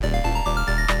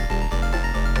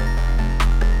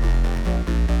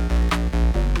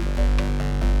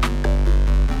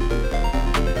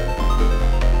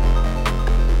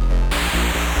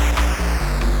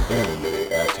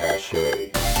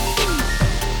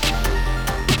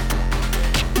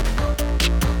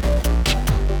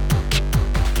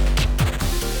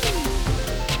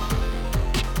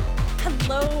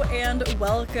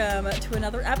Welcome to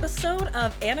another episode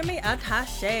of Anime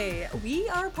Attaché. We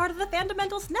are part of the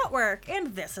Fandamentals Network,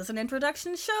 and this is an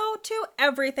introduction show to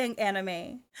everything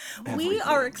anime. We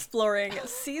are exploring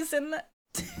season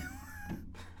 2.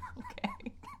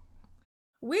 Okay.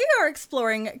 We are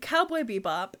exploring Cowboy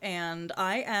Bebop, and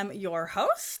I am your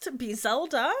host,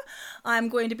 Bezelda. I'm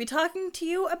going to be talking to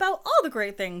you about all the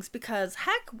great things, because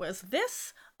heck, was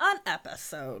this an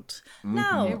episode.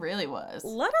 Now, It really was.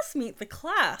 let us meet the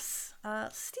class.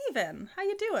 Steven, how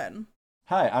you doing?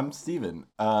 Hi, I'm Steven.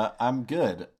 I'm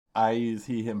good. I use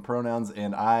he, him pronouns,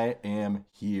 and I am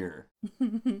here.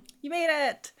 You made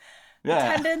it.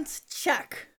 Yeah. Attendance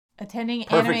check. Attending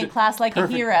Perfect. anime class like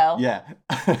Perfect. a hero. Yeah.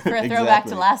 For a throwback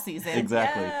to last season.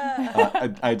 Exactly.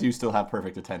 Yeah. I do still have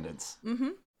perfect attendance.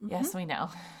 Yes, we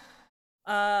know.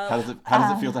 How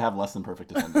does it feel to have less than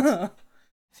perfect attendance?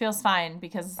 Feels fine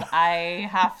because I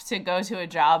have to go to a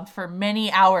job for many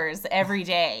hours every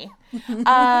day.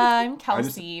 I'm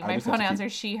Kelsey. I My just have to pronouns keep- are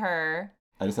she, her.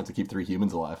 I just have to keep 3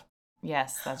 humans alive.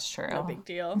 Yes, that's true. No big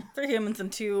deal. 3 humans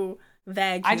and 2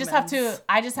 vague I just have humans.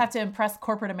 to impress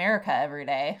corporate America every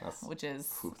day, which is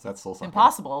Ooh, that's soul sucking.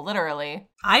 impossible, literally.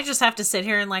 I just have to sit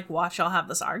here and like watch y'all have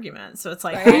this argument. So it's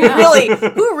like, Right.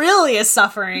 who really is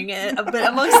suffering but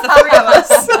amongst the 3 of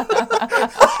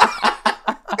us?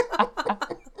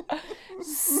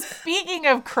 Speaking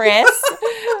of Chris,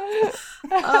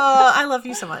 I love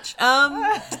you so much.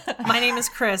 My name is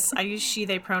Chris. I use she,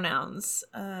 they pronouns.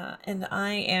 And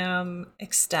I am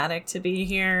ecstatic to be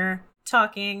here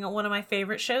talking one of my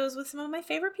favorite shows with some of my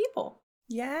favorite people.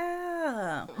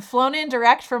 Yeah. flown in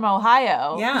direct from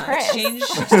Ohio. Yeah, Chris. exchange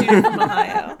student from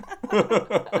Ohio.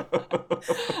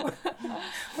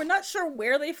 We're not sure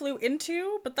where they flew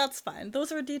into, but that's fine.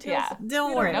 Those are details Yeah. Don't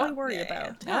we worry don't about really worry yeah,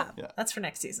 about. Yeah. Yeah. That's for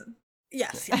next season.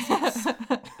 Yes, yes.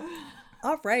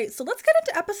 All right, so let's get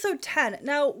into episode 10.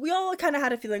 Now, we all kind of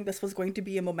had a feeling this was going to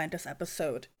be a momentous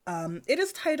episode. It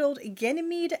is titled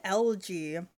Ganymede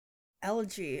Elegy.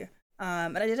 Elegy.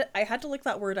 And I had to look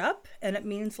that word up, and it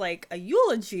means like a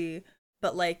eulogy,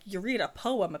 but like you read a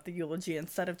poem of the eulogy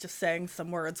instead of just saying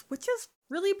some words, which is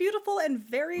really beautiful and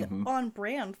very on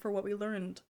brand for what we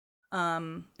learned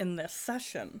in this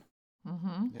session.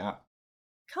 Yeah.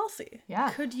 Kelsey, Yeah.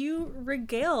 could you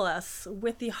regale us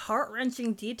with the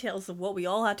heart-wrenching details of what we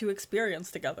all had to experience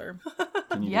together?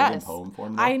 Can you do it in Yes. poem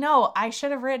form? though? I know. I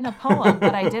should have written a poem,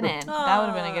 but I didn't. That would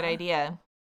have been a good Aw. idea.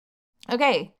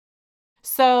 Okay.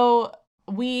 So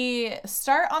we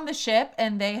start on the ship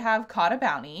and they have caught a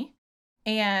bounty.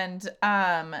 And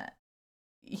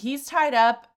he's tied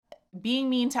up being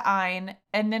mean to Ein.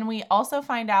 And then we also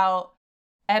find out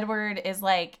Edward is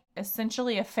like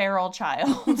essentially a feral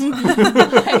child.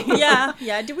 yeah.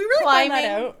 Did we really find that Climbing-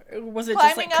 out? Or was it just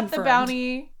climbing like up the confirmed?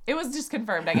 bounty. It was just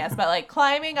confirmed, I guess, but like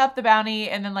climbing up the bounty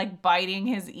and then like biting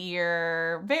his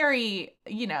ear. Very,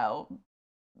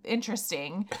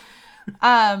 interesting.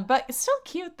 But still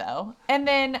cute though. And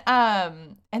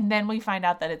then we find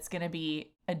out that it's gonna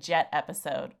be a Jet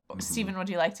episode. Steven, would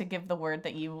you like to give the word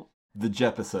that you The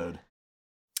Jepisode.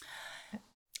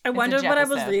 I It's a wondered what I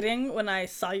was Jepisode. reading when I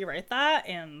saw you write that,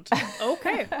 and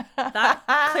okay, that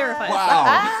clarifies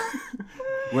Wow.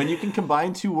 When you can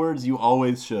combine 2 words, you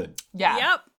always should. Yeah.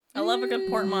 Yep. I love a good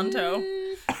portmanteau.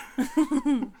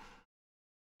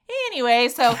 Anyway,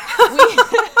 so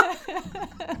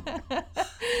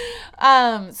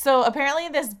so apparently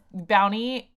this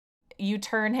bounty, you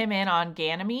turn him in on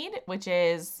Ganymede, which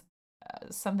is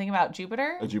something about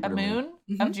Jupiter, A Jupiter moon.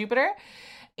 of Jupiter.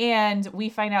 And we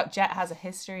find out Jet has a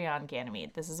history on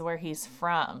Ganymede. This is where he's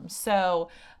from. So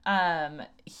when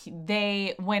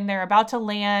they're about to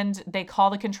land, they call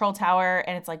the control tower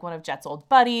and it's like one of Jet's old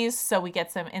buddies. So we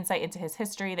get some insight into his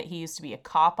history that he used to be a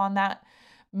cop on that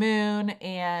moon.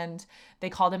 And they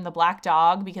called him the Black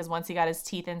Dog because once he got his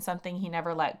teeth in something, he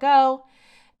never let go.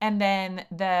 And then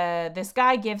this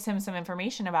guy gives him some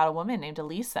information about a woman named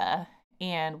Elisa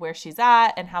and where she's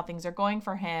at and how things are going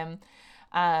for him.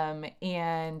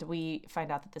 And we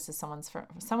find out that this is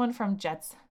someone from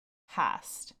Jet's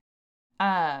past.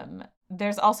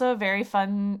 There's also a very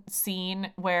fun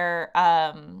scene where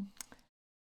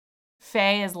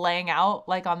Faye is laying out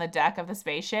like on the deck of the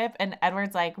spaceship and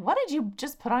Edward's like, "What did you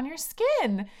just put on your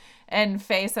skin?" And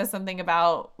Faye says something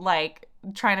about like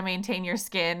trying to maintain your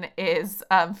skin is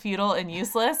futile and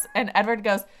useless. And Edward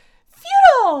goes,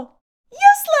 "Futile,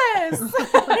 useless."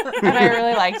 And I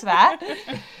really liked that.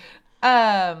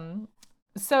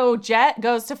 So Jet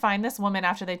goes to find this woman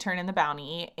after they turn in the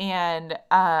bounty, and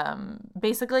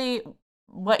basically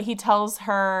what he tells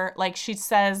her, like she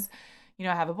says,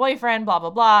 I have a boyfriend, blah, blah,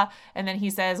 blah. And then he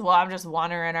says, well, I'm just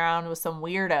wandering around with some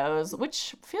weirdos,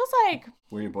 which feels like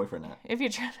Where your boyfriend at? if you're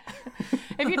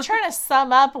trying to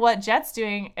sum up what Jet's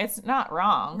doing, it's not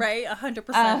wrong. Right,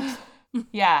 100%.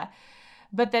 Yeah.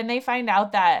 But then they find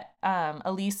out that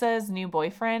Elisa's new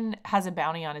boyfriend has a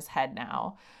bounty on his head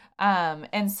now.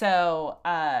 And so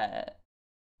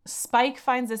Spike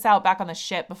finds this out back on the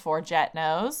ship before Jet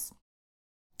knows.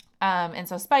 And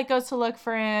so Spike goes to look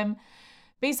for him.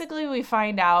 Basically, we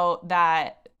find out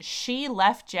that she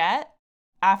left Jet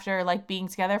after like being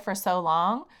together for so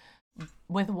long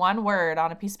with one word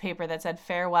on a piece of paper that said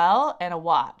farewell and a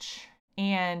watch.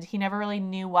 And he never really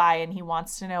knew why, and he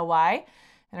wants to know why.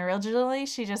 And originally,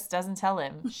 she just doesn't tell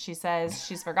him. She says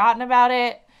she's forgotten about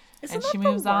it, and she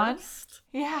moves on.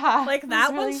 Yeah. Like,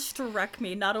 that one struck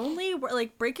me. Not only,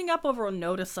 like, breaking up over a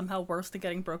note is somehow worse than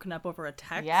getting broken up over a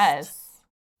text. Yes.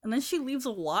 And then she leaves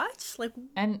a watch? Like,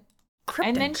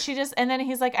 cryptic. And then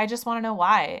he's like, I just want to know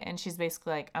why. And she's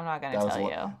basically like, I'm not going to tell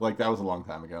you. Like, that was a long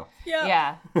time ago.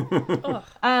 Yeah.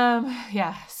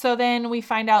 Yeah. So then we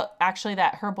find out actually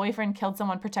that her boyfriend killed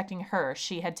someone protecting her.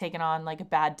 She had taken on like a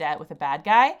bad debt with a bad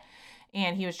guy,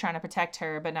 and he was trying to protect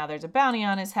her, but now there's a bounty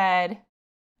on his head.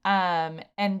 And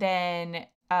then,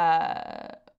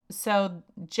 so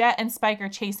Jet and Spike are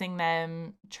chasing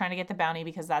them, trying to get the bounty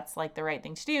because that's like the right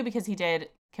thing to do because he did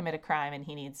commit a crime and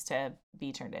he needs to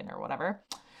be turned in or whatever.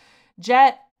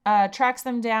 Jet tracks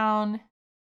them down,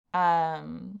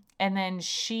 and then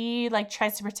she like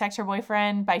tries to protect her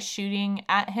boyfriend by shooting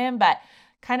at him, but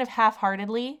kind of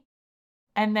half-heartedly.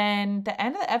 And then the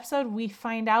end of the episode, we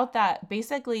find out that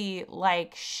basically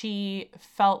like she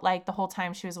felt like the whole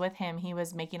time she was with him, he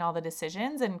was making all the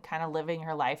decisions and kind of living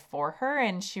her life for her,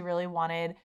 and she really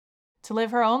wanted to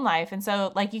live her own life. And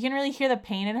so like you can really hear the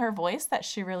pain in her voice that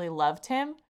she really loved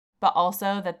him, but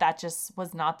also that just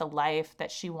was not the life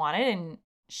that she wanted. And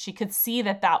she could see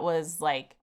that was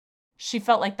like, she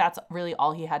felt like that's really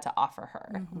all he had to offer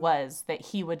her, was that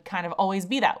he would kind of always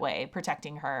be that way,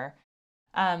 protecting her.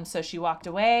 So she walked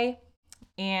away,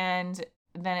 and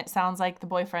then it sounds like the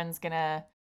boyfriend's gonna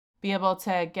be able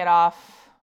to get off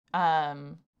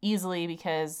easily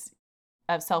because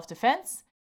of self-defense.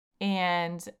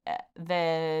 And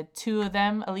the two of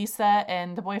them, Elisa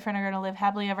and the boyfriend, are going to live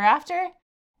happily ever after.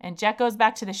 And Jet goes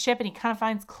back to the ship and he kind of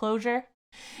finds closure.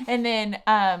 And then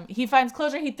he finds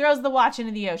closure. He throws the watch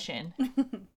into the ocean.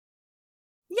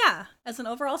 Yeah. As an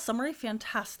overall summary,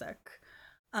 fantastic.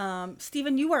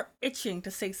 Steven, you are itching to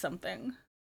say something.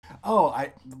 Oh,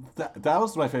 that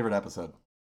was my favorite episode.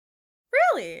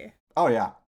 Really? Oh,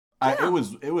 yeah. Yeah.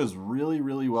 It was really,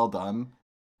 really well done.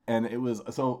 And it was,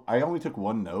 so I only took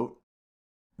one note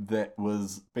that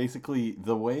was basically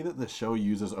the way that the show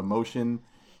uses emotion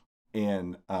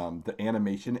and the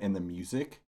animation and the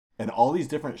music and all these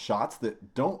different shots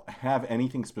that don't have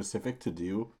anything specific to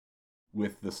do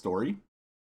with the story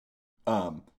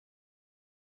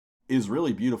is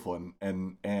really beautiful.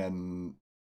 And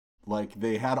like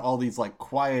they had all these like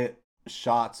quiet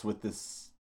shots with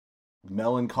this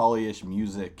melancholy-ish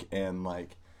music and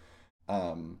like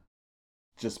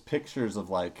just pictures of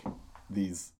like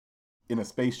these, in a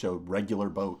space show, regular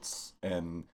boats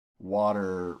and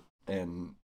water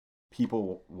and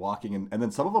people walking, and then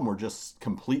some of them were just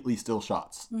completely still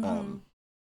shots.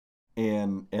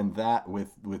 And that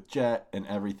with Jet and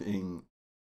everything,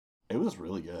 it was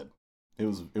really good. It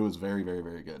was very, very,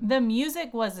 very good. The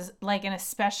music was like an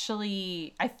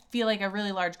especially, I feel like a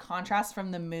really large contrast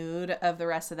from the mood of the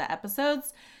rest of the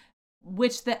episodes,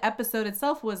 which the episode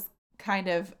itself was kind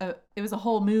of it was a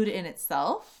whole mood in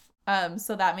itself,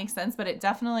 so that makes sense. But it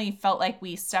definitely felt like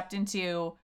we stepped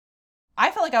into, I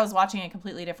felt like I was watching a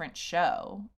completely different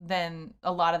show than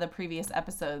a lot of the previous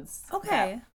episodes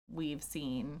that we've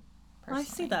seen personally. I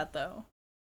see that though.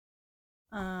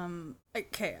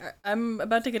 Okay, I'm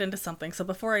about to get into something, so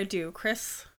before I do,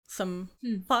 Chris, some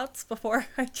thoughts before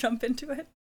I jump into it?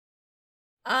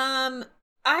 I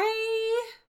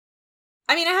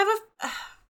mean, I have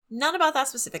none about that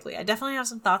specifically. I definitely have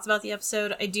some thoughts about the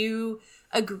episode. I do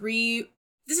agree.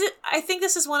 I think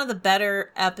this is one of the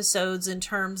better episodes in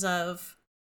terms of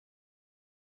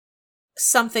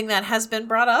something that has been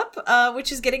brought up,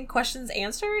 which is getting questions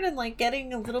answered and like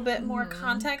getting a little bit more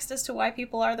context as to why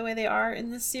people are the way they are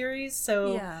in this series.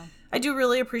 So yeah. I do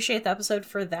really appreciate the episode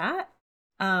for that.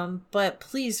 But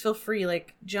please feel free,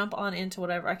 like, jump on into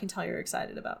whatever I can tell you're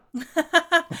excited about.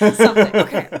 Something.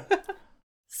 Okay.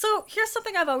 So here's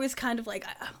something I've always kind of like,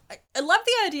 I love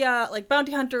the idea, like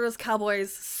bounty hunters,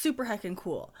 cowboys, super heckin'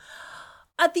 cool.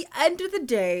 At the end of the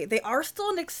day, they are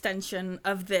still an extension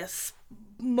of this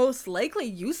most likely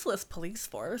useless police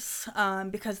force,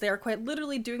 because they are quite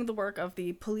literally doing the work of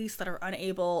the police that are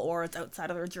unable or it's outside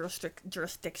of their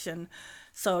jurisdiction.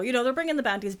 So, you know, they're bringing the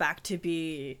bounties back to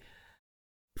be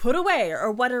put away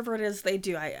or whatever it is they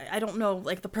do. I don't know,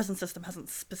 like the prison system hasn't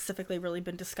specifically really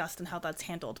been discussed and how that's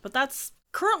handled, but that's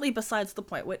currently besides the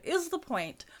point. What is the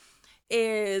point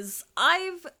is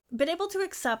I've been able to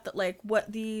accept that like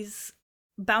what these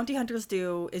bounty hunters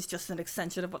do is just an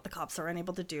extension of what the cops are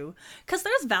unable to do, because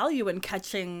there's value in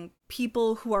catching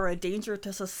people who are a danger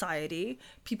to society,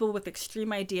 people with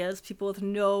extreme ideas, people with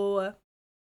no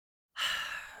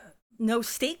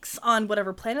stakes on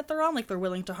whatever planet they're on, like they're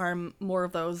willing to harm more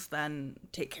of those than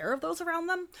take care of those around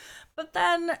them. But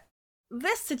then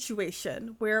this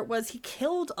situation where it was he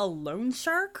killed a loan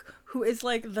shark who is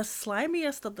like the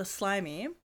slimiest of the slimy.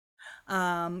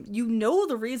 You know,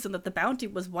 the reason that the bounty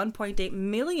was 1.8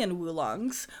 million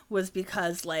wulongs was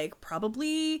because like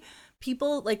probably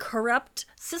people like corrupt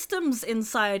systems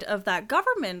inside of that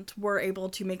government were able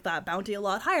to make that bounty a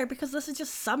lot higher, because this is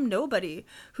just some nobody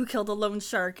who killed a loan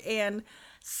shark. And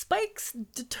Spike's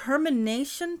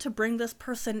determination to bring this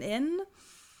person in,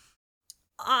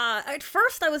 at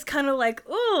first I was kind of like,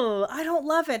 oh, I don't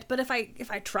love it. But if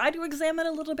I try to examine it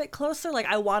a little bit closer, like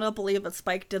I want to believe that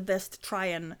Spike did this to try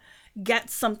and get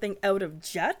something out of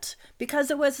Jet,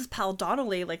 because it was his pal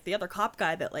Donnelly, like the other cop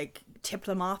guy, that like tipped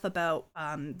them off about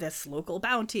this local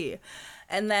bounty.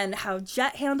 And then how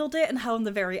Jet handled it and how in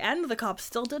the very end the cops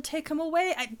still did take him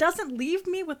away, it doesn't leave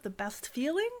me with the best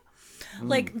feeling.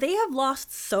 Like, they have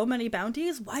lost so many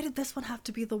bounties. Why did this one have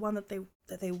to be the one that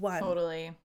they won?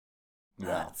 Totally.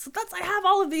 Yeah. So I have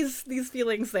all of these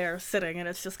feelings there sitting, and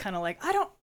it's just kind of like,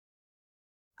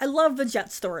 I love the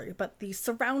Jet story, but the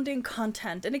surrounding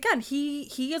content, and again,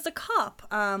 he is a cop,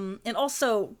 and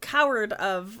also cowardice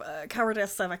of, I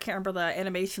can't remember the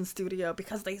animation studio,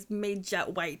 because they made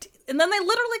Jet white, and then they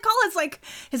literally call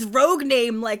his rogue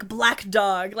name, like, Black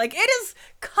Dog. Like, it is,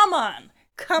 come on.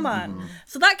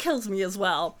 So that kills me as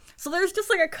well. So there's just,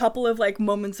 like, a couple of, like,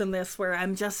 moments in this where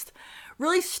I'm just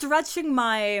really stretching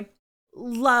my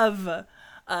love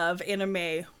of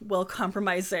anime while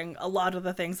compromising a lot of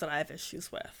the things that I have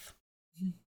issues with.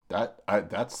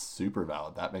 That's super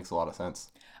valid. That makes a lot of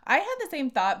sense. I had the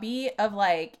same thought, B, of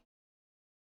like,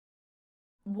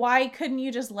 why couldn't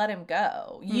you just let him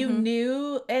go? You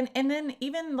knew, and then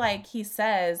even like he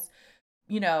says,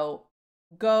 you know,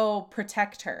 go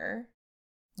protect her,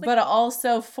 like, but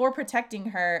also for protecting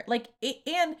her, like,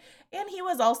 and he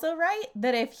was also right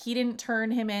that if he didn't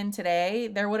turn him in today,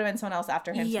 there would have been someone else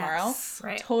after him tomorrow.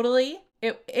 Right. Totally.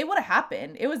 It would have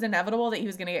happened. It was inevitable that he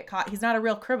was going to get caught. He's not a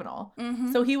real criminal.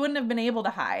 So he wouldn't have been able to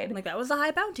hide. Like, that was a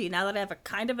high bounty. Now that I have a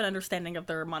kind of an understanding of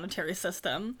their monetary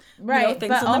system, right? You know,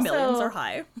 things in the millions are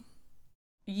high.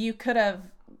 You could have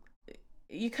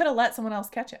let someone else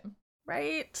catch him.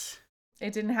 Right.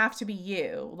 It didn't have to be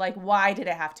you. Like, why did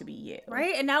it have to be you?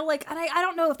 Right? And now, like, and I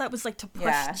don't know if that was, like, to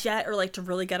push Jet or, like, to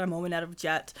really get a moment out of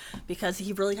Jet, because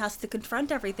he really has to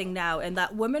confront everything now. And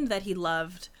that woman that he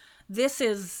loved, this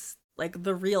is, like,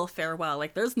 the real farewell.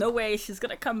 Like, there's no way she's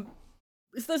gonna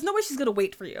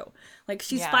wait for you. Like,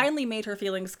 she's finally made her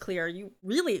feelings clear. You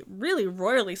really, really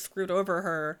royally screwed over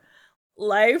her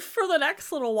life for the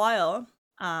next little while.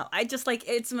 I just, like,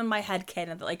 it's in my head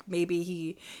canon that, like, maybe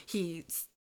he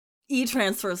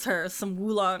transfers her some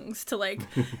wulongs to like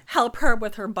help her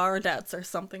with her bar debts or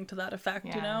something to that effect,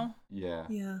 you know?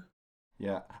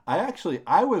 Yeah.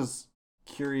 I was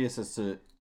curious as to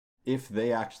if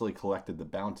they actually collected the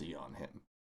bounty on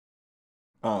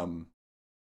him.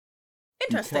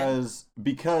 Interesting.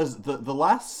 Because the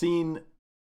last scene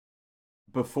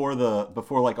before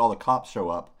like all the cops show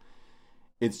up,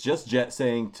 it's just Jet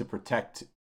saying to protect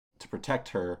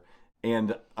her,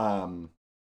 and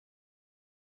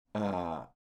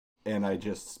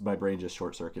my brain just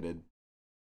short circuited,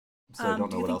 so I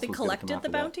don't know what else was going to come after that. Do you think they collected the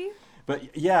bounty?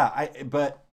 But yeah,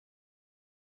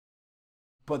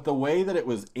 but the way that it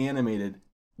was animated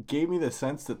gave me the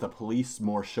sense that the police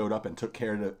more showed up and took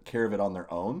care of it on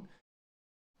their own,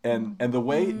 and the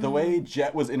way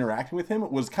Jet was interacting with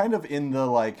him was kind of in the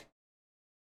like,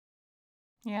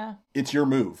 it's your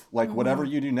move, like whatever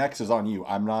you do next is on you.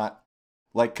 I'm not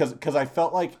like, because I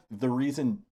felt like the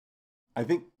reason, I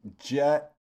think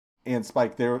Jet and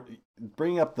Spike, they're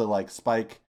bringing up the like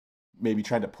Spike maybe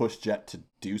trying to push Jet to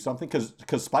do something,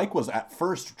 because Spike was at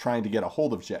first trying to get a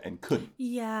hold of Jet and couldn't.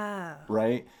 Yeah.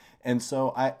 Right? And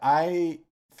so I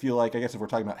feel like, I guess if we're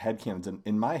talking about headcanons,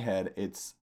 in my head,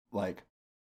 it's like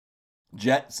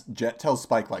Jet tells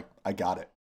Spike, like, I got it,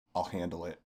 I'll handle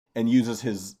it, and uses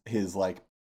his like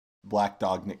Black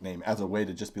Dog nickname as a way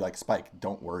to just be like, Spike,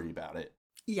 don't worry about it.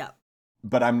 Yeah.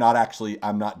 I'm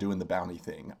not doing the bounty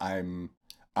thing. I'm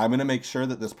going to make sure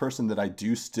that this person that I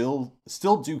do still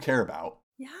do care about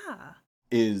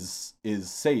is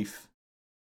safe.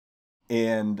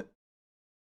 And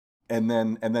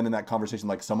then in that conversation,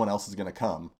 like, someone else is going to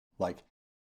come. Like,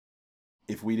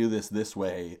 if we do this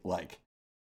way, like,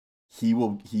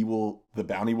 the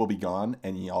bounty will be gone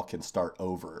and y'all can start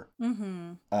over.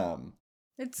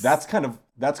 That's kind of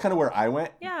where I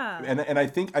went. Yeah. And I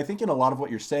think in a lot of what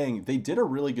you're saying, they did a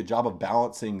really good job of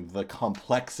balancing the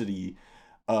complexity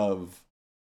of,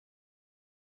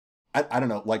 I don't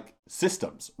know, like,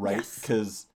 systems, right?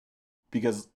 Yes.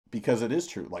 Because it is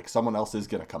true, like, someone else is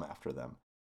going to come after them.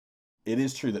 It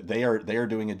is true that they are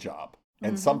doing a job.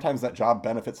 And sometimes that job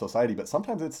benefits society, but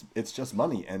sometimes it's just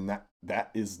money, and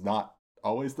that is not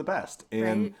always the best.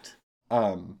 And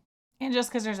and just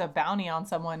because there's a bounty on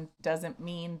someone doesn't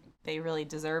mean they really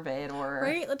deserve it, or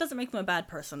right. That doesn't make them a bad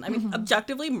person. I mean,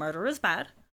 objectively, murder is bad.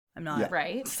 I'm not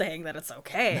saying that it's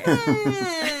okay.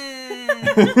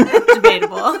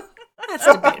 Debatable. That's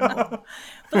debatable.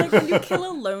 But like, when you kill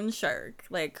a loan shark,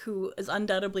 like, who is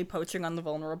undoubtedly poaching on the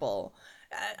vulnerable,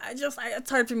 it's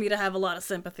hard for me to have a lot of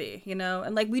sympathy, you know?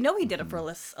 And like, we know he did it for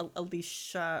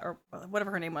Alicia, or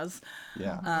whatever her name was.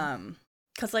 Yeah.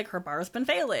 Because like, her bar's been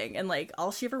failing, and like,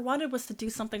 all she ever wanted was to do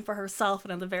something for herself,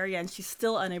 and at the very end, she's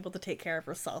still unable to take care of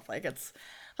herself. Like,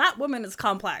 that woman is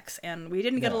complex, and we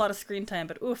didn't get a lot of screen time,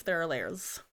 but oof, there are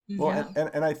layers. Well,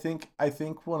 and I think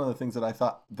one of the things that I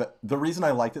thought that the reason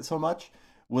I liked it so much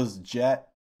was Jet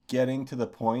getting to the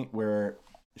point where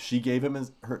she gave him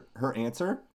her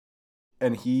answer,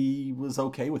 and he was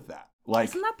okay with that. Like,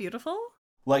 isn't that beautiful?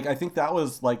 Like, I think that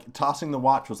was like, tossing the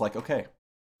watch was like, okay,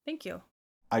 thank you,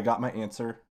 I got my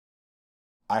answer.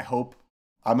 I hope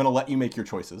I'm gonna let you make your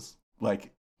choices.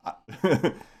 Like,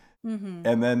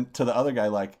 and then to the other guy,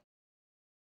 like,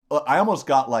 I almost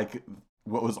got like,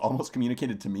 what was almost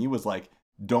communicated to me was like,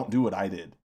 don't do what I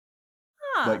did.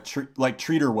 Like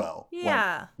treat her well.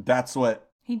 Yeah, like, that's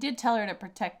what he did tell her to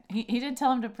protect. He did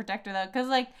tell him to protect her, though, because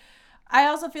like, I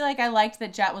also feel like I liked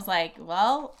that Jet was like,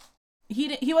 well,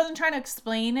 he wasn't trying to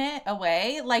explain it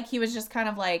away. Like, he was just kind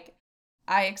of like,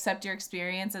 I accept your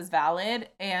experience as valid,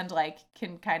 and like,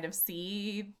 can kind of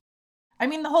see. I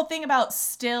mean, the whole thing about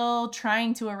still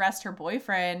trying to arrest her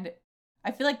boyfriend,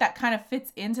 I feel like that kind of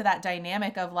fits into that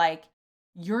dynamic of like,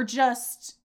 you're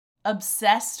just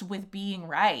obsessed with being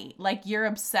right. Like, you're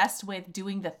obsessed with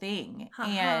doing the thing.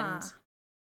 And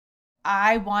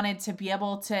I wanted to be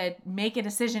able to make a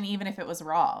decision even if it was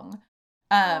wrong.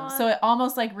 So it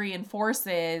almost like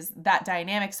reinforces that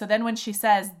dynamic. So then when she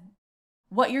says,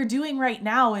 what you're doing right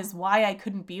now is why I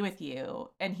couldn't be with you,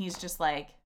 and he's just like,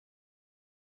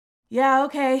 yeah,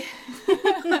 okay.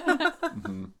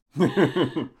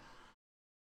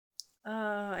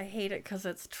 I hate it because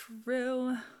it's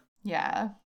true. Yeah.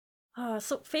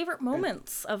 So favorite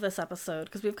moments of this episode,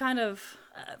 because we've kind of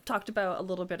talked about a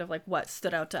little bit of like what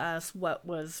stood out to us, what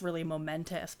was really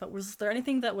momentous, but was there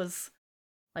anything that was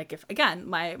like, if again,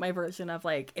 my version of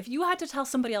like, if you had to tell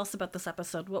somebody else about this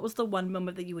episode, what was the one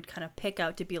moment that you would kind of pick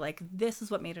out to be like, this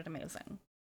is what made it amazing?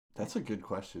 That's a good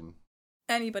question.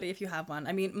 Anybody, if you have one.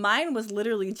 I mean, mine was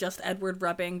literally just Edward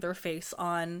rubbing their face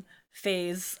on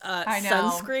Faye's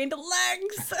sunscreened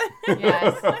legs.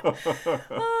 Yes.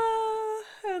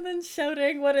 And then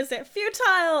shouting, what is it?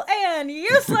 Futile and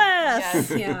useless!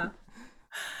 Yes. Yeah.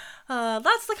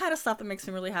 That's the kind of stuff that makes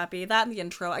me really happy. That and the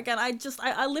intro. Again,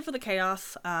 I live for the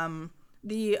chaos.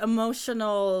 The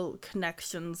emotional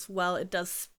connections, well, it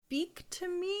does speak to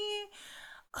me.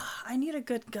 I need a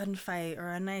good gunfight or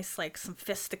a nice, like, some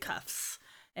fisticuffs.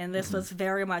 And this was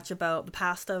very much about the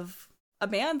past of a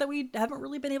man that we haven't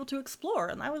really been able to explore.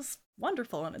 And that was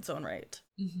wonderful in its own right.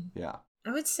 Yeah.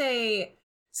 I would say,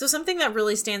 so something that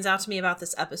really stands out to me about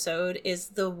this episode is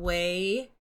the way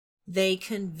they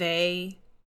convey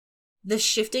the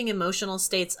shifting emotional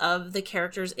states of the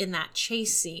characters in that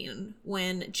chase scene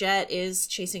when Jet is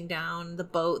chasing down the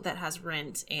boat that has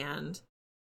Rint and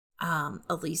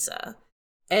Elisa.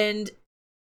 And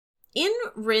in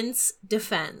Rint's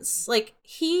defense, like,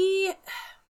 he's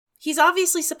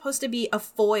obviously supposed to be a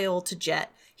foil to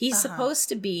Jet. He's supposed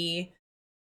to be,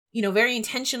 you know, very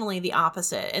intentionally the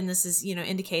opposite. And this is, you know,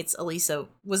 indicates Elisa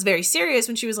was very serious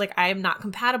when she was like, I am not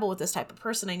compatible with this type of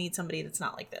person. I need somebody that's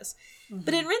not like this.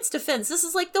 But in Rint's defense, this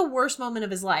is like the worst moment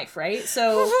of his life, right?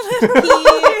 So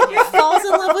he falls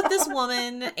in love with this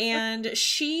woman, and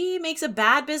she makes a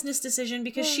bad business decision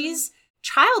because she's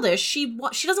childish. She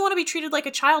doesn't want to be treated like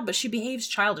a child, but she behaves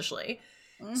childishly.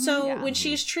 So when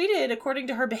she's treated according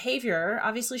to her behavior,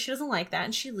 obviously she doesn't like that,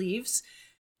 and she leaves.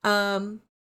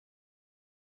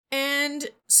 And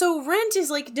so Rent is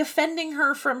like defending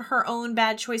her from her own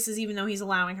bad choices, even though he's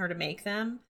allowing her to make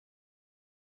them.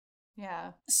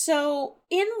 Yeah. So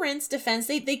in Rent's defense,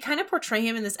 they kind of portray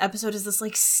him in this episode as this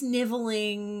like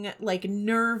sniveling, like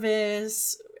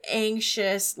nervous,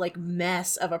 anxious, like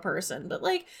mess of a person. But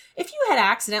like if you had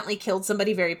accidentally killed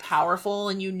somebody very powerful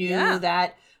and you knew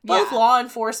that both law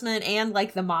enforcement and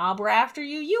like the mob were after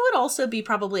you, you would also be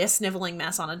probably a sniveling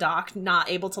mess on a dock, not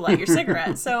able to light your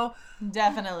cigarette. So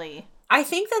definitely. I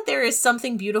think that there is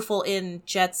something beautiful in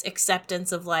Jet's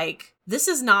acceptance of like, this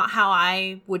is not how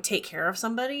I would take care of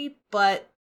somebody, but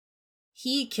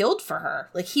he killed for her.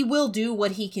 Like he will do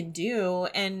what he can do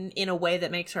and in a way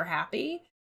that makes her happy.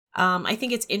 I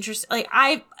think it's interesting.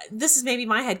 Like this is maybe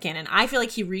my headcanon. I feel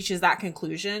like he reaches that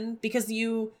conclusion because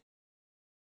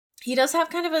he does have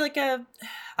kind of I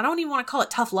don't even want to call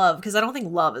it tough love because I don't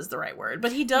think love is the right word,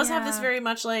 but he does have this very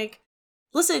much like,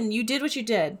 listen, you did what you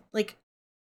did. Like,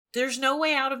 there's no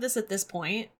way out of this at this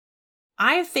point.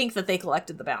 I think that they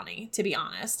collected the bounty, to be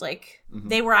honest. Like,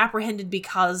 they were apprehended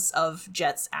because of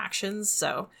Jet's actions,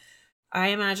 so I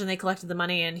imagine they collected the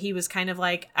money and he was kind of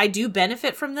like, I do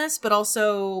benefit from this, but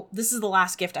also this is the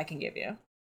last gift I can give you,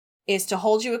 is to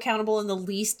hold you accountable in the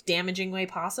least damaging way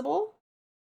possible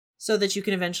so that you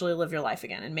can eventually live your life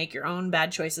again and make your own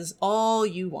bad choices all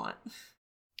you want.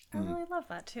 I really love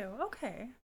that too. Okay.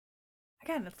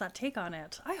 Again, it's that take on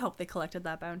it. I hope they collected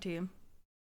that bounty.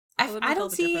 I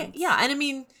don't see... Yeah, and I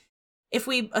mean, if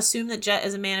we assume that Jet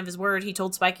is a man of his word, he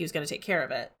told Spike he was going to take care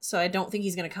of it. So I don't think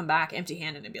he's going to come back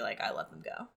empty-handed and be like, I let them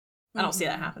go. I don't see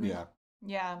that happening. Yeah.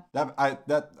 Yeah.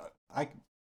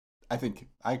 I think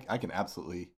I can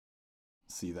absolutely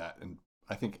see that, and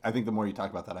I think the more you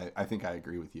talk about that, I think I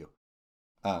agree with you.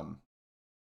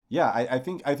 Yeah, I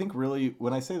think really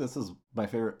when I say this is my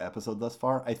favorite episode thus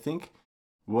far, I think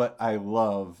what I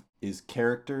love is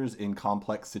characters in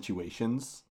complex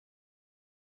situations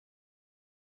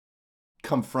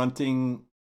confronting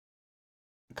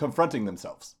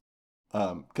themselves.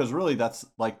 Because really that's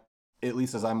like, at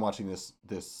least as I'm watching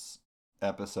this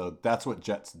episode, that's what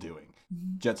Jet's doing.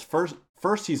 Jet's first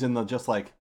he's in the just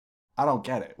like, I don't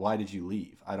get it. Why did you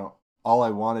leave? All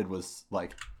I wanted was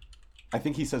like, I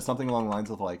think he said something along the lines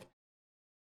of like,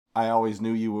 I always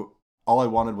knew you were, all I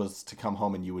wanted was to come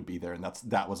home and you would be there. And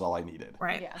that was all I needed.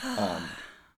 Right. Yeah.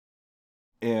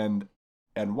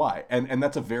 And why? And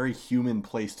that's a very human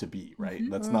place to be, right?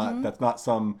 That's not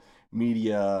some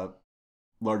media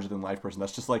larger than life person.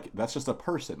 That's just a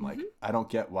person. Like, I don't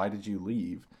get, why did you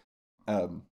leave?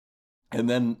 And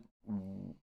then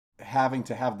having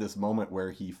to have this moment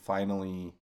where he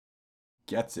finally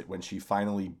gets it, when she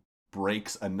finally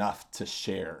breaks enough to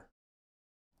share,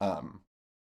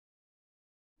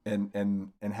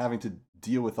 and having to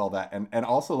deal with all that, and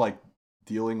also like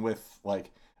dealing with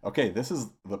like, okay, this is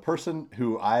the person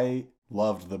who I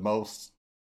loved the most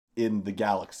in the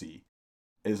galaxy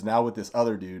is now with this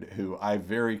other dude who I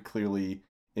very clearly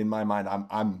in my mind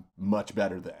I'm much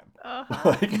better than.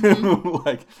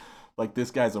 Like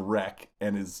this guy's a wreck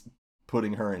and is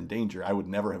putting her in danger. I would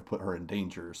never have put her in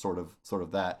danger, sort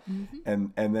of that.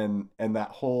 And that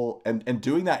whole and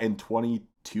doing that in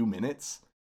 22 minutes.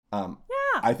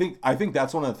 I think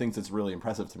that's one of the things that's really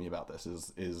impressive to me about this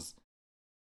is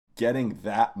getting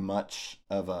that much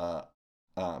of a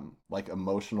like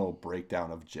emotional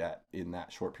breakdown of Jet in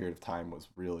that short period of time was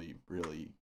really, really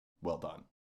well done.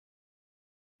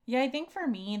 Yeah, I think for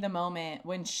me, the moment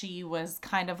when she was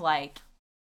kind of like,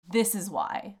 this is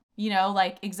why,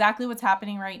 like exactly what's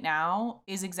happening right now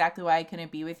is exactly why I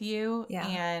couldn't be with you. Yeah.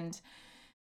 And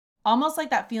almost like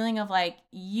that feeling of like,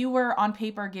 you were on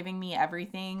paper giving me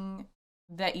everything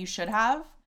that you should have.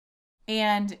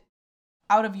 And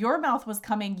out of your mouth was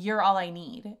coming, you're all I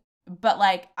need. But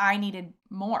like, I needed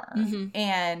more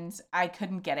and I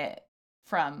couldn't get it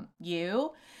from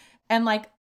you. And like,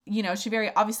 she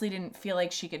very obviously didn't feel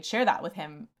like she could share that with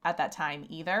him at that time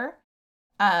either.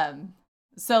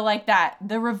 So like that,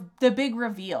 the big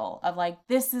reveal of like,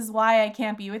 this is why I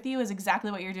can't be with you is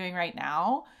exactly what you're doing right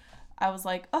now. I was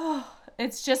like, oh,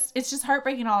 it's just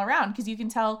heartbreaking all around, because you can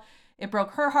tell it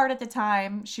broke her heart at the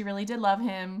time. She really did love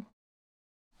him.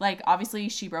 Like, obviously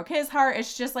she broke his heart.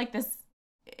 It's just like this,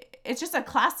 it's just a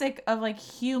classic of like,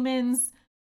 humans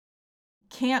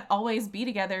can't always be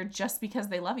together just because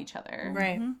they love each other.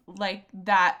 Right. Like,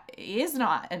 that is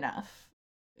not enough.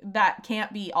 That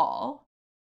can't be all.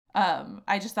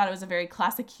 I just thought it was a very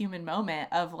classic human moment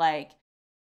of like,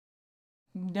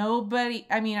 nobody,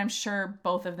 I mean, I'm sure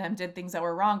both of them did things that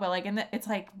were wrong, but like, it's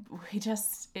like, it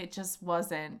just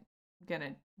wasn't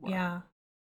gonna work. Yeah.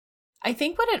 I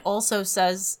think what it also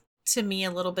says to me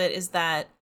a little bit is that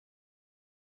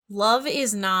love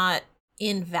is not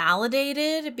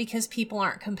invalidated because people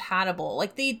aren't compatible.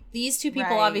 Like these two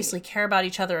people Right. obviously care about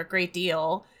each other a great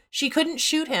deal. She couldn't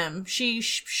shoot him. She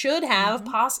should have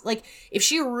like if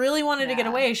she really wanted to get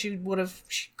away, she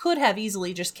could have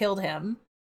easily just killed him.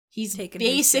 He's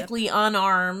basically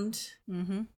unarmed.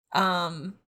 Mm-hmm.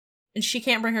 And she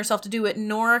can't bring herself to do it,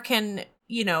 nor can,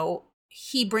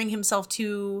 he bring himself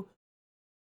to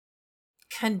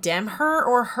condemn her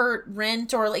or hurt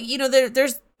Rent or like,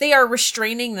 they are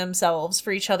restraining themselves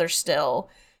for each other still.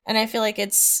 And I feel like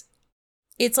it's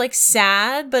like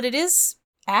sad, but it is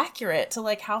accurate to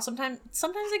like how sometimes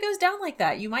it goes down like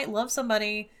that. You might love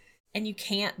somebody and you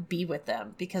can't be with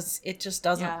them because it just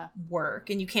doesn't work,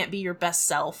 and you can't be your best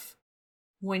self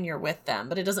when you're with them.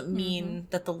 But it doesn't mean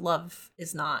that the love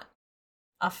is not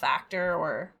a factor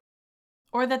or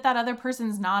that other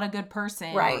person's not a good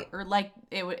person, right? Or like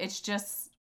it's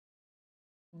just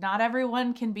not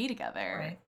everyone can be together,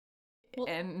 right? Well,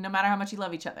 and no matter how much you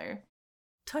love each other.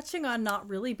 Touching on not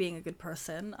really being a good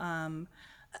person,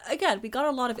 again, we got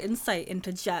a lot of insight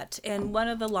into Jet, and one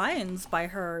of the lines by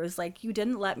her is like, "You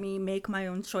didn't let me make my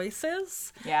own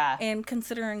choices." Yeah. And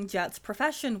considering Jet's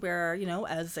profession, where,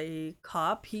 as a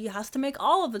cop, he has to make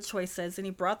all of the choices, and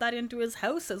he brought that into his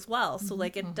house as well. So,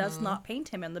 like, it does not paint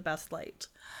him in the best light.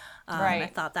 Right. I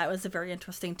thought that was a very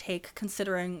interesting take,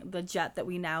 considering the Jet that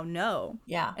we now know.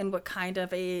 Yeah. And what kind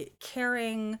of a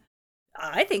caring,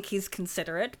 I think he's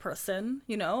considerate person.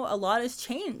 A lot has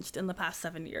changed in the past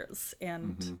 7 years,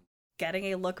 and getting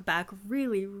a look back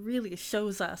really, really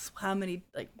shows us how many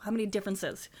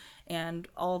differences and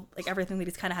all like everything that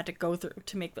he's kind of had to go through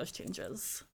to make those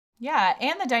changes. Yeah,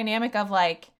 and the dynamic of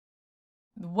like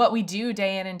what we do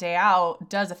day in and day out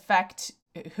does affect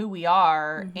who we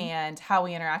are and how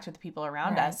we interact with the people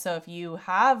around us. So if you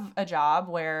have a job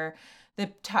where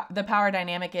the power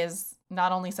dynamic is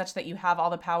not only such that you have all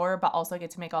the power, but also get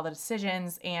to make all the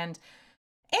decisions and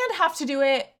have to do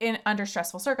it under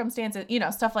stressful circumstances,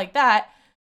 stuff like that,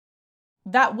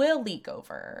 that will leak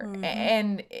over.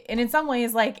 And in some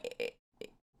ways, like,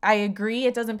 I agree,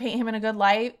 it doesn't paint him in a good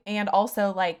light. And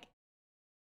also, like,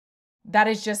 that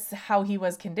is just how he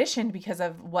was conditioned because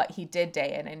of what he did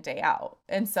day in and day out.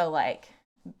 And so, like,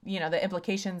 the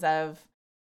implications of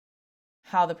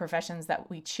how the professions that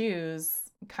we choose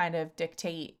kind of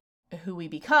dictate who we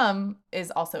become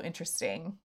is also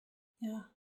interesting. Yeah.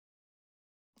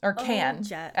 Or can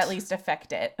Jet. at least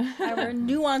affect it. Our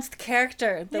nuanced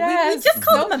character. Yes, we just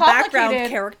called so him a background complicated.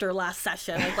 character last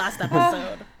session, like last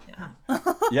episode.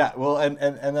 Yeah, well,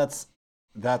 and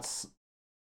that's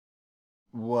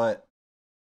what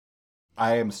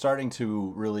I am starting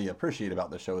to really appreciate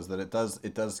about the show, is that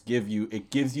it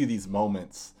gives you these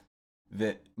moments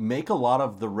that make a lot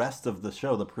of the rest of the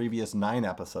show, the previous 9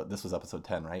 episodes. This was episode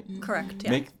 10, right? Correct.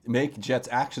 Yeah. Make Jet's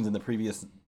actions in the previous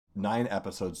 9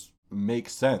 episodes make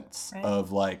sense. Right.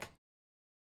 Of like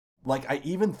I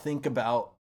even think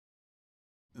about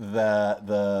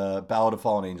the Ballad of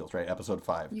Fallen Angels, right? Episode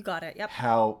 5. You got it. Yep.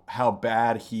 How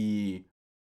bad he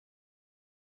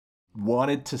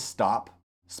wanted to stop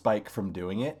Spike from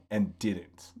doing it and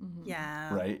didn't.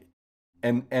 Yeah. Right?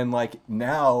 And like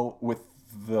now with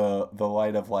the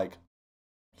light of like,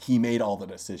 he made all the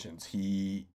decisions.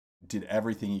 He did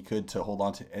everything he could to hold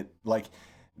on to it. Like,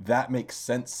 that makes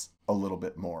sense a little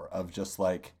bit more of just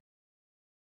like,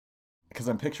 because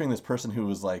I'm picturing this person who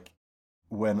was like,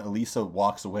 when Elisa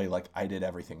walks away, like, I did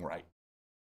everything right.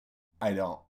 I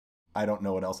don't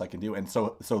know what else I can do. And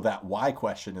so that why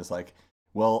question is like,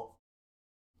 well,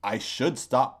 I should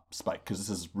stop Spike because this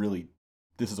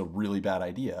is a really bad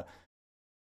idea.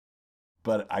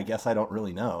 But I guess I don't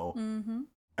really know. And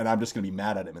I'm just going to be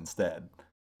mad at him instead.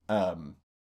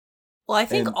 Well, I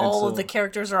think and all so- of the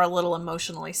characters are a little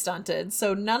emotionally stunted,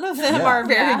 so none of them Yeah. are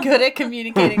very Yeah. good at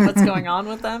communicating what's going on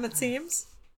with them, it seems.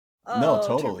 No, Oh,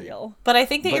 totally. trivial. But I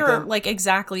think that But you're then- like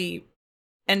exactly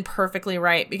and perfectly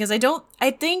right, because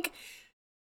I think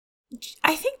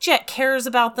Jet cares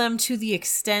about them to the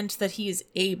extent that he is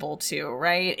able to,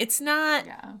 right? It's not,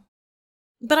 Yeah.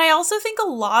 but I also think a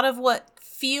lot of what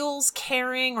feels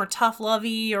caring or tough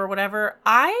lovey or whatever,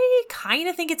 I kind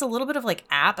of think it's a little bit of like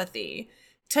apathy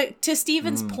to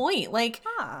Steven's point. Like,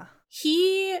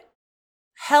 he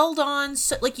held on,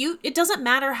 so like, it doesn't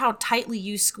matter how tightly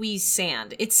you squeeze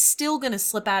sand, it's still gonna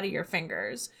slip out of your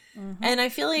fingers. And I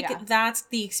feel like that's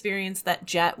the experience that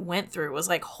Jet went through, was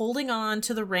like holding on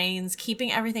to the reins,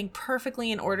 keeping everything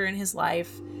perfectly in order in his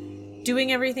life,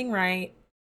 doing everything right,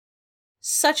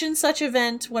 such and such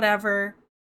event, whatever.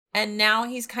 And now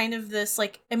he's kind of this,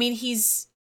 like, I mean, he's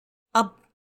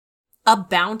a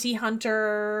bounty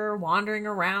hunter wandering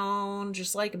around,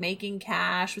 just like making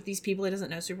cash with these people he doesn't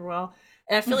know super well.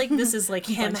 And I feel like this is like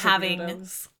him Bunch of having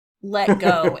weirdos. let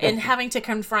go and having to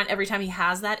confront every time he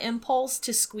has that impulse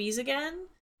to squeeze again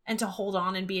and to hold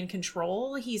on and be in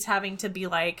control. He's having to be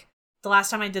like, the last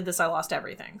time I did this, I lost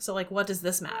everything. So like, what does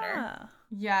this matter? Yeah.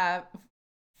 Yeah.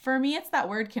 For me, it's that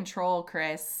word control,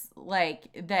 Chris.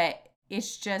 Like, that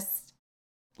it's just,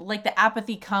 like, the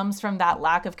apathy comes from that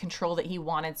lack of control that he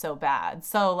wanted so bad.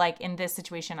 So, like, in this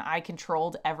situation, I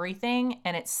controlled everything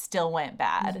and it still went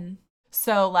bad. Mm-hmm.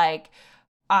 So, like,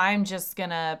 I'm just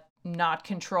gonna not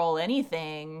control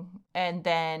anything, and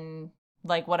then,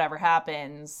 like, whatever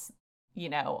happens, you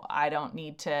know, I don't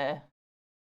need to,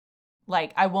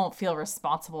 like, I won't feel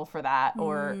responsible for that.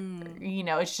 Or, you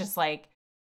know, it's just like,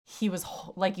 he was,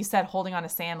 like you said, holding on to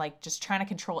sand, like just trying to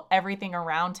control everything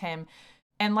around him.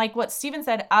 And like what Steven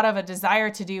said, out of a desire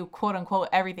to do quote unquote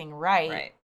everything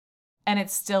right. And it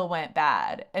still went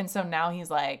bad. And so now he's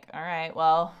like, all right,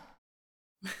 well,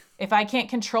 if I can't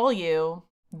control you,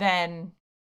 then,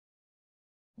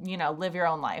 you know, live your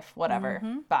own life, whatever.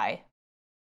 Bye.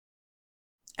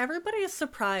 Everybody is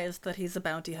surprised that he's a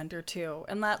bounty hunter too.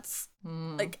 And that's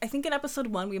like, I think in episode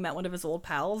 1 we met one of his old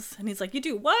pals and he's like, you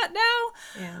do what now?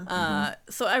 Yeah.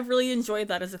 So I really enjoyed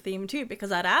that as a theme too, because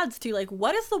that adds to like,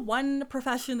 what is the one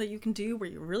profession that you can do where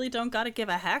you really don't gotta give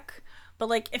a heck? But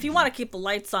like, if you want to keep the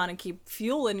lights on and keep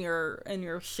fuel in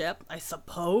your ship, I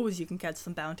suppose you can catch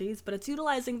some bounties, but it's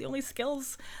utilizing the only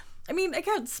skills. I mean,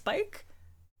 again, Spike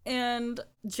and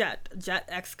Jet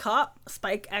ex-cop,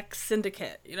 Spike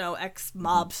ex-syndicate, you know,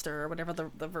 ex-mobster, or whatever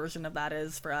the version of that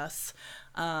is for us.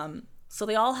 So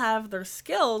they all have their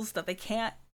skills that they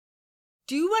can't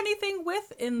do anything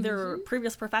with in their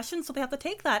previous profession, so they have to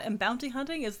take that, and bounty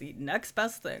hunting is the next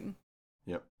best thing.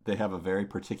 Yep. They have a very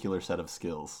particular set of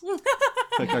skills.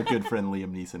 Like our good friend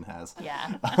Liam Neeson has.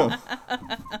 Yeah.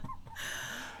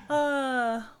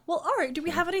 Well, all right. Do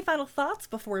we have any final thoughts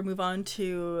before we move on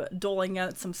to doling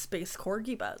out some space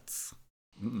corgi butts?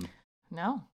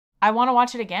 No. I want to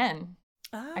watch it again.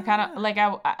 I kind of, like,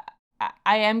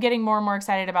 I am getting more and more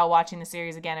excited about watching the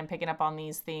series again and picking up on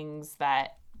these things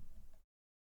that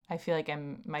I feel like I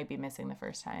might be missing the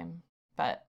first time.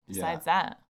 But besides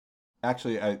that.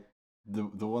 Actually,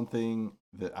 the one thing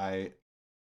that I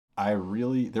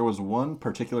really, there was one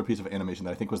particular piece of animation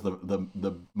that I think was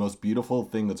the most beautiful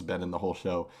thing that's been in the whole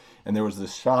show. And there was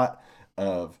this shot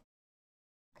of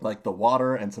like the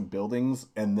water and some buildings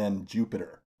and then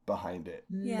Jupiter behind it.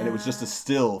 Yeah. And it was just a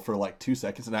still for like 2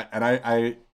 seconds. And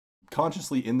I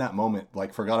consciously in that moment,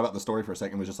 like forgot about the story for a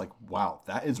second, was just like, wow,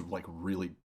 that is like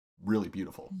really, really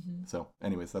beautiful. So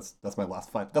anyways, that's my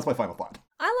final thought.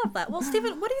 I love that. Well,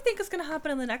 Stephen, what do you think is going to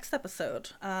happen in the next episode?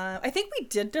 I think we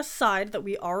did decide that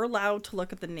we are allowed to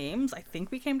look at the names. I think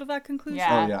we came to that conclusion.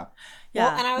 Yeah. Oh yeah. Yeah.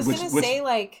 Well, and I was going to say,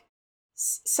 like,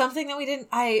 something that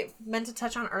I meant to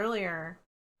touch on earlier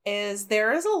is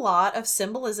there is a lot of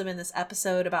symbolism in this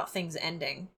episode about things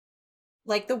ending.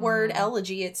 Like the word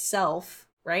elegy itself,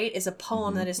 right, is a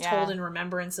poem that is told in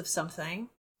remembrance of something.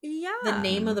 Yeah. The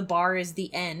name of the bar is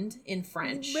The End in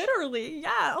French. Literally,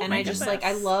 yeah. Oh and my I just goodness.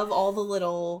 like, I love all the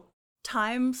little...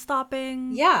 time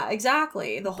stopping. Yeah,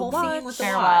 exactly. The whole watch. theme with the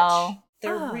Farewell. watch.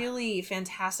 They're really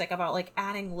fantastic about like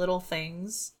adding little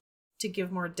things to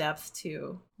give more depth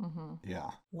to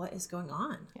Yeah. what is going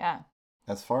on. Yeah.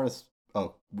 As far as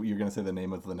you're gonna say the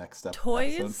name of the next step.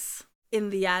 Toys episode?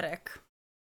 in the attic.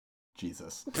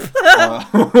 Jesus.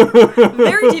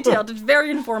 Very detailed. It's very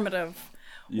informative.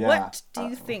 Yeah. What do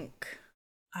you think?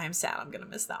 I am sad I'm going to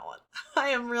miss that one. I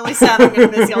am really sad I'm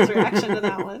going to miss y'all's reaction to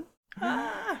that one.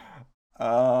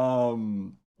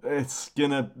 It's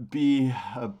gonna be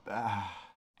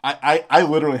I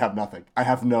literally have nothing. I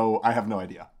have no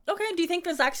idea. Okay, do you think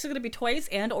there's actually going to be toys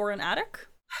and or an attic?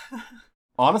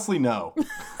 Honestly, no.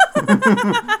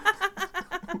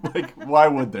 Like, why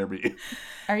would there be?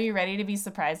 Are you ready to be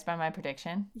surprised by my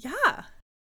prediction? Yeah.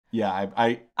 Yeah,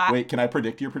 I wait, can I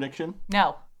predict your prediction?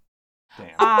 No.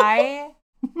 Damn. I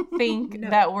think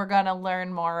that we're going to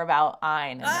learn more about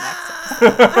Ein in the next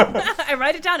episode. I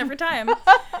write it down every time.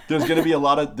 There's gonna be a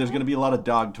lot of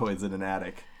dog toys in an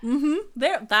attic.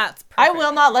 There, that's perfect. I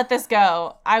will not let this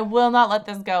go. I will not let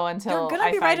this go until You're gonna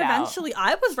I be find right out. eventually.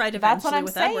 I was right That's eventually what I'm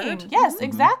with saying. Edward. Yes,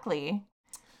 exactly.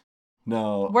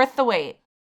 No. Worth the wait.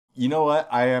 You know what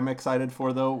I am excited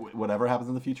for, though, whatever happens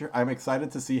in the future? I'm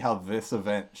excited to see how this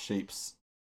event shapes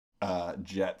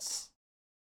Jet's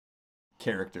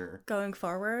character Going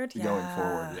forward. going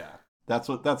forward. Yeah.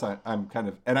 I'm kind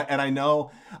of, and I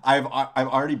know I've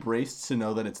already braced to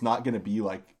know that it's not going to be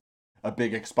like a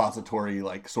big expository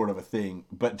like sort of a thing,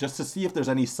 but just to see if there's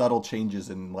any subtle changes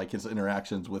in like his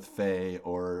interactions with Faye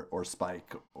or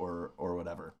Spike or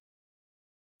whatever.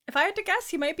 If I had to guess,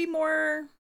 he might be more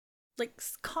like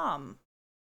calm,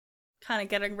 kind of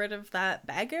getting rid of that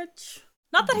baggage.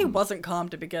 Not that he wasn't calm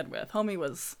to begin with. Homie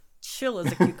was chill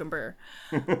as a cucumber.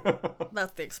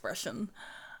 That's the expression.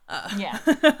 Yeah.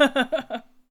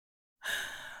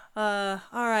 All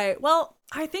right. Well,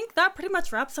 I think that pretty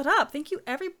much wraps it up. Thank you,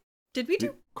 Did we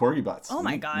do corgi butts? Oh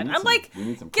my god! We I'm like,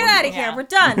 need some get corgi out of butts. here. Yeah. We're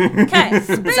done. Okay,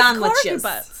 space Done with corgi yous.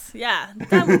 butts. Yeah,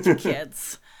 done with you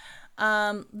kids.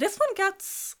 This one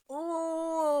gets.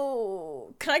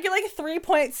 Oh, can I get like a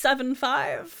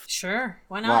 3.75? Sure,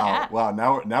 why not? Wow!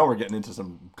 Now we're getting into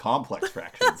some complex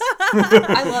fractions.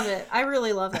 I love it. I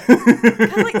really love it.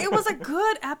 Because like it was a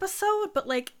good episode, but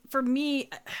like for me,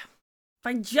 if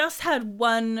I just had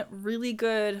one really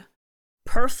good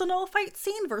personal fight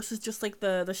scene versus just like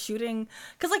the shooting,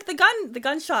 because like the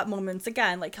gunshot moments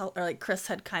again, like how or like Chris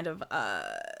had kind of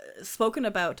spoken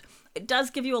about, it does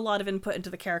give you a lot of input into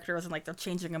the characters and like their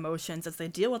changing emotions as they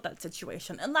deal with that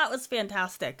situation, and that was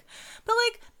fantastic. But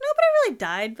like nobody really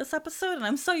died this episode, and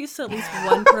I'm so used to at least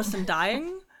one person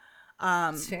dying.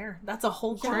 It's fair. That's a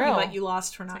whole True. corgi butt you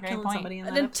lost for That's a not great killing point. somebody in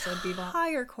An that episode, Bebop.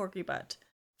 entire corgi butt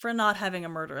for not having a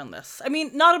murder in this. I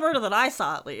mean, not a murder that I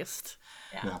saw, at least.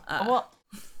 Yeah. Well,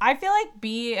 I feel like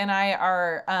B and I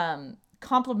are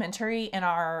complementary in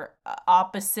our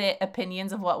opposite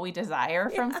opinions of what we desire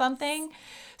from something.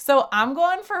 So I'm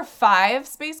going for 5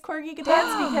 space corgi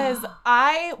cadets because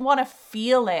I want to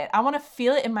feel it. I want to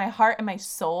feel it in my heart and my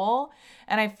soul.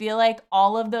 And I feel like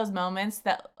all of those moments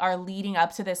that are leading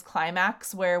up to this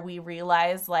climax where we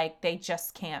realize like they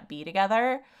just can't be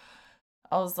together,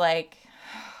 I was like,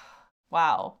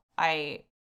 wow, I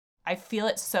feel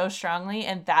it so strongly,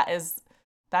 and that is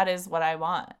what I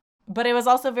want. But it was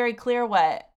also very clear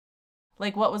what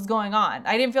was going on.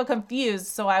 I didn't feel confused,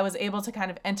 so I was able to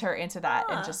kind of enter into that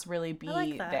and just really be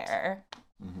like that. there.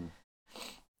 Mhm.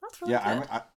 That's really Yeah, good.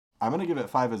 I'm gonna give it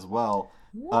 5 as well.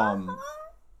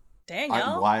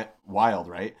 Daniel. Wild,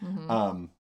 right? Mhm.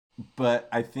 But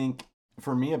I think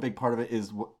for me a big part of it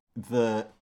is the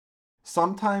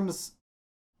sometimes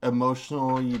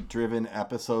emotionally driven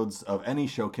episodes of any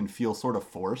show can feel sort of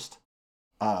forced,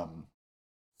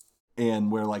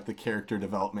 and where like the character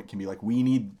development can be like we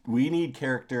need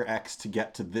character X to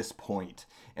get to this point,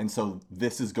 and so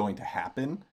this is going to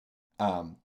happen,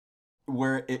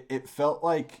 where it felt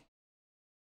like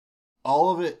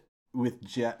all of it with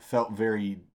Jet felt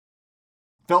very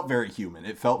human.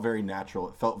 It felt very natural.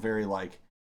 It felt very like,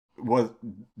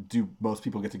 do most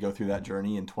people get to go through that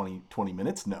journey in 20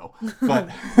 minutes? No. But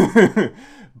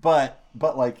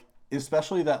but like,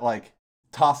 especially that like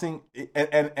tossing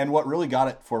and what really got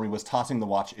it for me was tossing the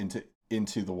watch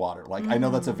into the water. Like, I know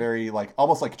that's a very like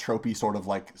almost like tropey sort of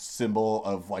like symbol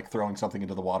of like throwing something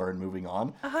into the water and moving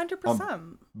on.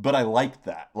 100%. But I liked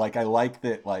that. Like, I like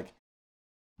that like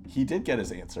he did get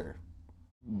his answer.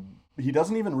 He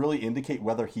doesn't even really indicate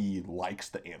whether he likes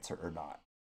the answer or not.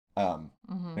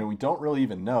 And we don't really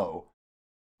even know,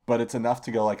 but it's enough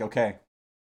to go like, okay,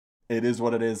 it is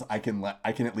what it is. I can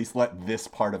at least let this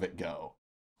part of it go.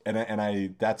 And I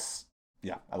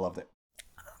loved it.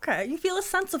 Okay, you feel a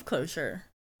sense of closure.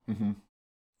 Mm-hmm.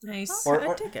 Nice.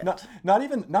 I dig it. Not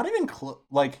even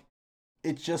like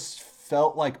it just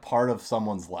felt like part of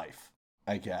someone's life,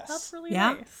 I guess. That's really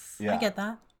Yeah. nice. Yeah. I get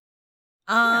that.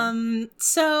 Yeah.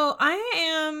 So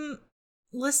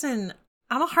listen,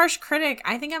 I'm a harsh critic.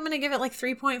 I think I'm going to give it like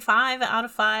 3.5 out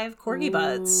of 5 corgi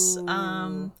butts.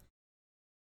 Ooh.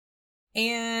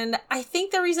 And I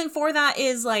think the reason for that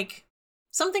is like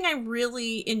something I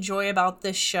really enjoy about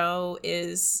this show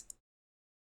is,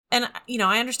 and you know,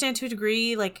 I understand to a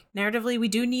degree, like narratively, we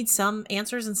do need some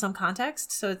answers in some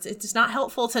context. So it's not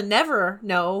helpful to never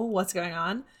know what's going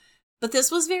on. But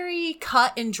this was very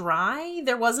cut and dry.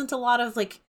 There wasn't a lot of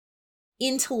like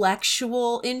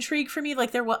intellectual intrigue for me.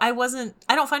 Like I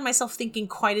don't find myself thinking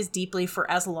quite as deeply for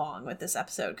as long with this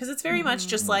episode because it's very much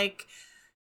just like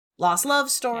lost love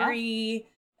story.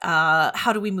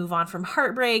 How do we move on from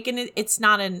heartbreak? And it's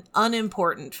not an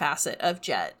unimportant facet of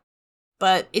Jet,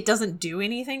 but it doesn't do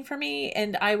anything for me.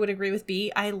 And I would agree with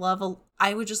B. I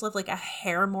would just love like a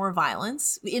hair more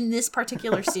violence in this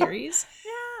particular series.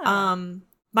 Yeah.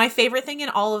 My favorite thing in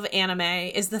all of anime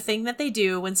is the thing that they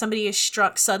do when somebody is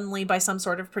struck suddenly by some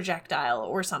sort of projectile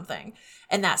or something.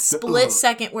 And that split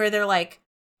second where they're like,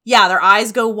 yeah, their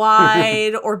eyes go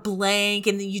wide or blank.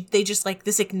 And they just like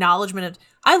this acknowledgement of,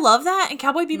 I love that. And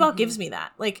Cowboy Bebop gives me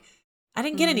that. Like, I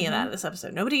didn't get any of that in this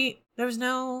episode. There was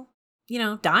no,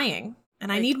 dying.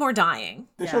 And I need more dying.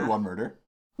 They showed one murder.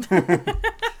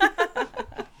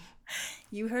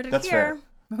 You heard it That's here.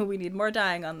 We need more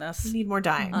dying on this. We need more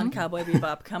dying. On Cowboy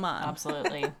Bebop. Come on.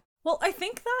 Absolutely. Well, I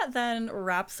think that then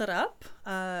wraps it up.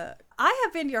 I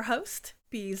have been your host,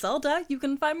 B Zelda. You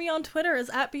can find me on Twitter as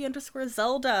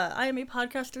 @B_Zelda. I am a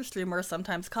podcaster, streamer,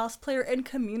 sometimes cosplayer, and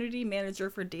community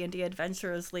manager for D&D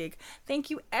Adventurers League.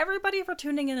 Thank you everybody for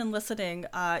tuning in and listening.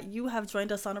 You have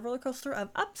joined us on a roller coaster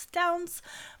of ups, downs,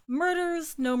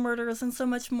 murders, no murders, and so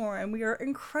much more, and we are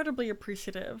incredibly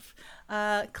appreciative.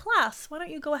 Class, why don't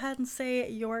you go ahead and say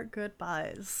your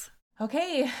goodbyes?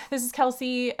 Okay, this is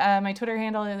Kelsey. My Twitter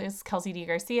handle is Kelsey D.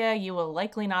 Garcia. You will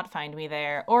likely not find me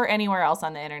there or anywhere else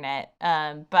on the internet.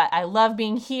 But I love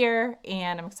being here,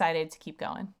 and I'm excited to keep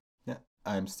going. Yeah,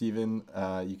 I'm Steven.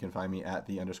 You can find me at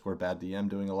 @the_BadDM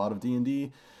doing a lot of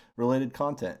D&D related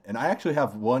content. And I actually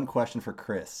have one question for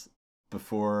Chris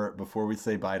before we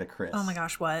say bye to Chris. Oh my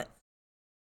gosh, what?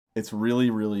 It's really,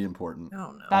 really important.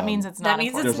 Oh no. That means it's not That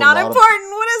means important. it's not There's a lot of-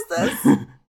 important. What is this?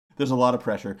 There's a lot of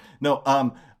pressure. No,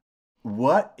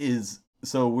 what is,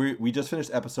 so we just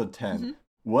finished episode 10. Mhm.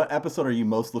 What episode are you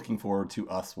most looking forward to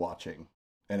us watching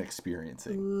and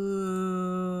experiencing?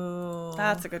 Ooh.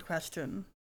 That's a good question.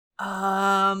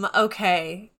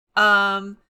 Okay.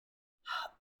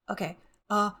 Okay.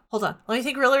 Hold on. Let me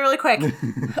think really, really quick.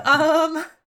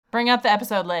 Bring up the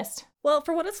episode list. Well,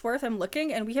 for what it's worth, I'm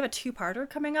looking, and we have a 2-parter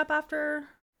coming up after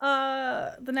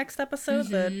the next episode,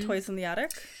 the Toys in the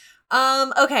Attic.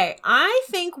 Okay. I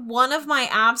think one of my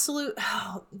absolute,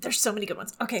 there's so many good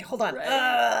ones. Okay, hold on.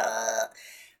 Right.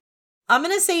 I'm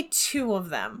going to say 2 of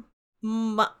them.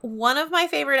 One of my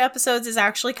favorite episodes is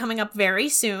actually coming up very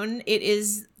soon. It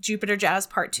is Jupiter Jazz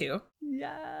Part 2.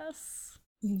 Yes.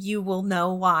 You will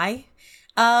know why.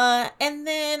 And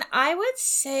then I would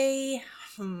say,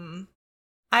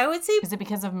 Is it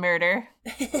because of murder?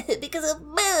 because of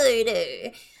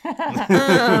murder.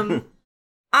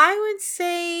 I would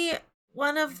say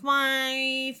one of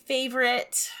my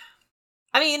favorite,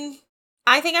 I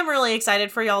think I'm really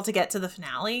excited for y'all to get to the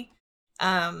finale.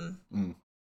 I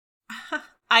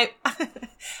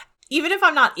even if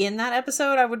I'm not in that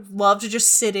episode, I would love to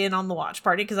just sit in on the watch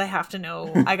party because I gotta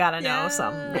know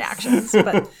some reactions.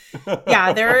 But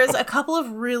yeah, there's a couple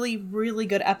of really, really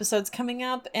good episodes coming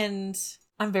up, and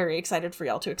I'm very excited for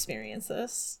y'all to experience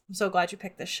this. I'm so glad you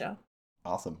picked this show.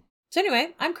 Awesome. So anyway,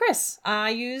 I'm Chris.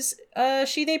 I use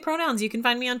she, they pronouns. You can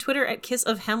find me on Twitter at Kiss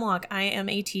of Hemlock. I am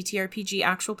a TTRPG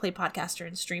actual play podcaster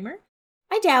and streamer.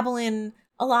 I dabble in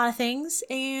a lot of things,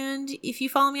 and if you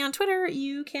follow me on Twitter,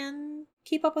 you can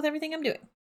keep up with everything I'm doing.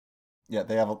 Yeah,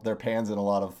 they have their pans in a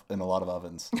lot of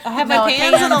ovens. I have No, my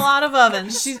pans in a lot of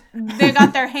ovens. They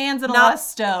got their hands in a lot of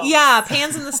stoves. Yeah,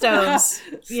 pans in the stoves.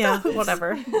 Yeah, Stoves.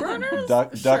 whatever. Burners?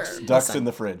 Ducks Listen, in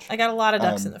the fridge. I got a lot of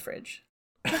ducks in the fridge.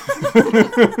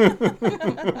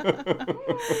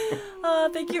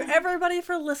 Thank you everybody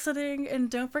for listening, and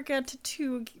don't forget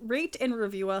to rate and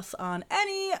review us on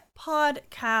any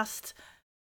podcast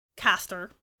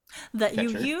caster that you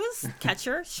Catcher. use.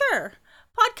 Catcher, sure.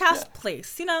 Podcast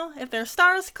place. If there's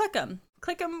stars, click them.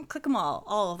 Click them all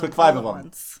of them. Click 5 all of at them,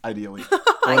 once. ideally.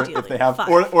 Ideally, or if they have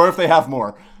 5. or if they have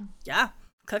more. Yeah,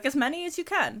 click as many as you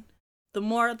can. The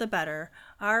more, the better.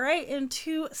 All right, and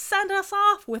to send us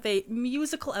off with a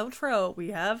musical outro,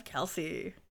 we have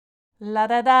Kelsey. La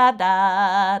da da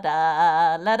da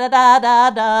da, la da da da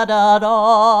da da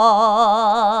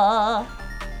da.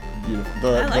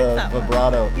 Beautiful. I like The that one.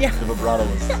 vibrato. Yeah. The vibrato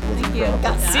was Thank you. incredible.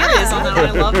 Got serious on that one.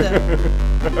 I loved it.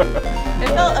 It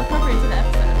felt appropriate to the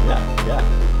episode. Yeah, yeah.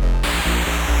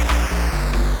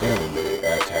 Anime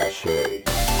attaché.